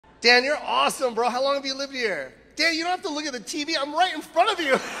Dan, you're awesome, bro. How long have you lived here? Dan, you don't have to look at the TV. I'm right in front of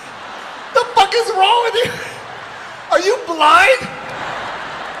you. The fuck is wrong with you? Are you blind?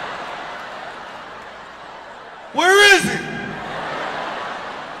 Where is he?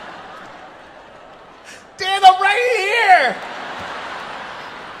 Dan, I'm right here.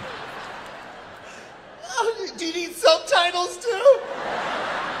 Oh, do you need subtitles too?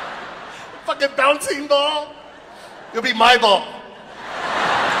 Fucking bouncing ball. You'll be my ball.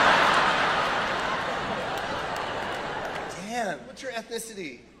 Dan, what's your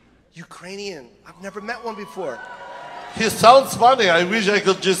ethnicity? Ukrainian. I've never met one before. He sounds funny. I wish I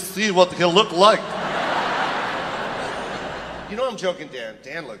could just see what he looked like. You know I'm joking, Dan.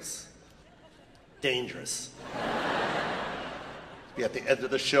 Dan looks dangerous. Be at the end of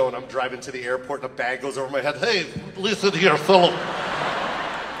the show and I'm driving to the airport and a bag goes over my head. Hey, listen here, fellow.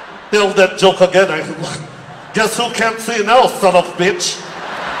 Tell that joke again. Guess who can't see now, son of a bitch?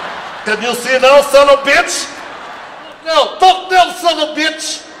 Can you see now, son of a bitch? No, talk now, son of a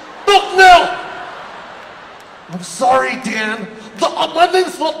bitch. Talk now. I'm sorry, Dan. My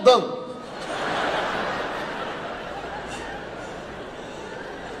name's not done.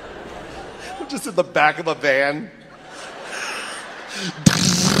 I'm just in the back of a van.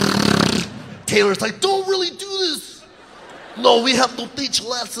 Taylor's like, don't really do this. No, we have to teach a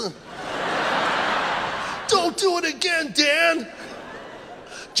lesson. Don't do it again, Dan.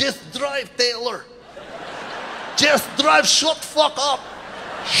 Just drive, Taylor. Just drive, shut fuck up.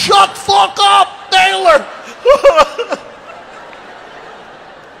 Shut fuck up, Taylor.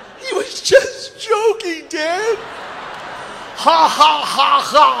 He was just joking, Dan. Ha ha ha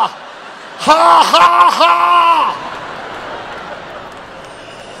ha. Ha ha ha.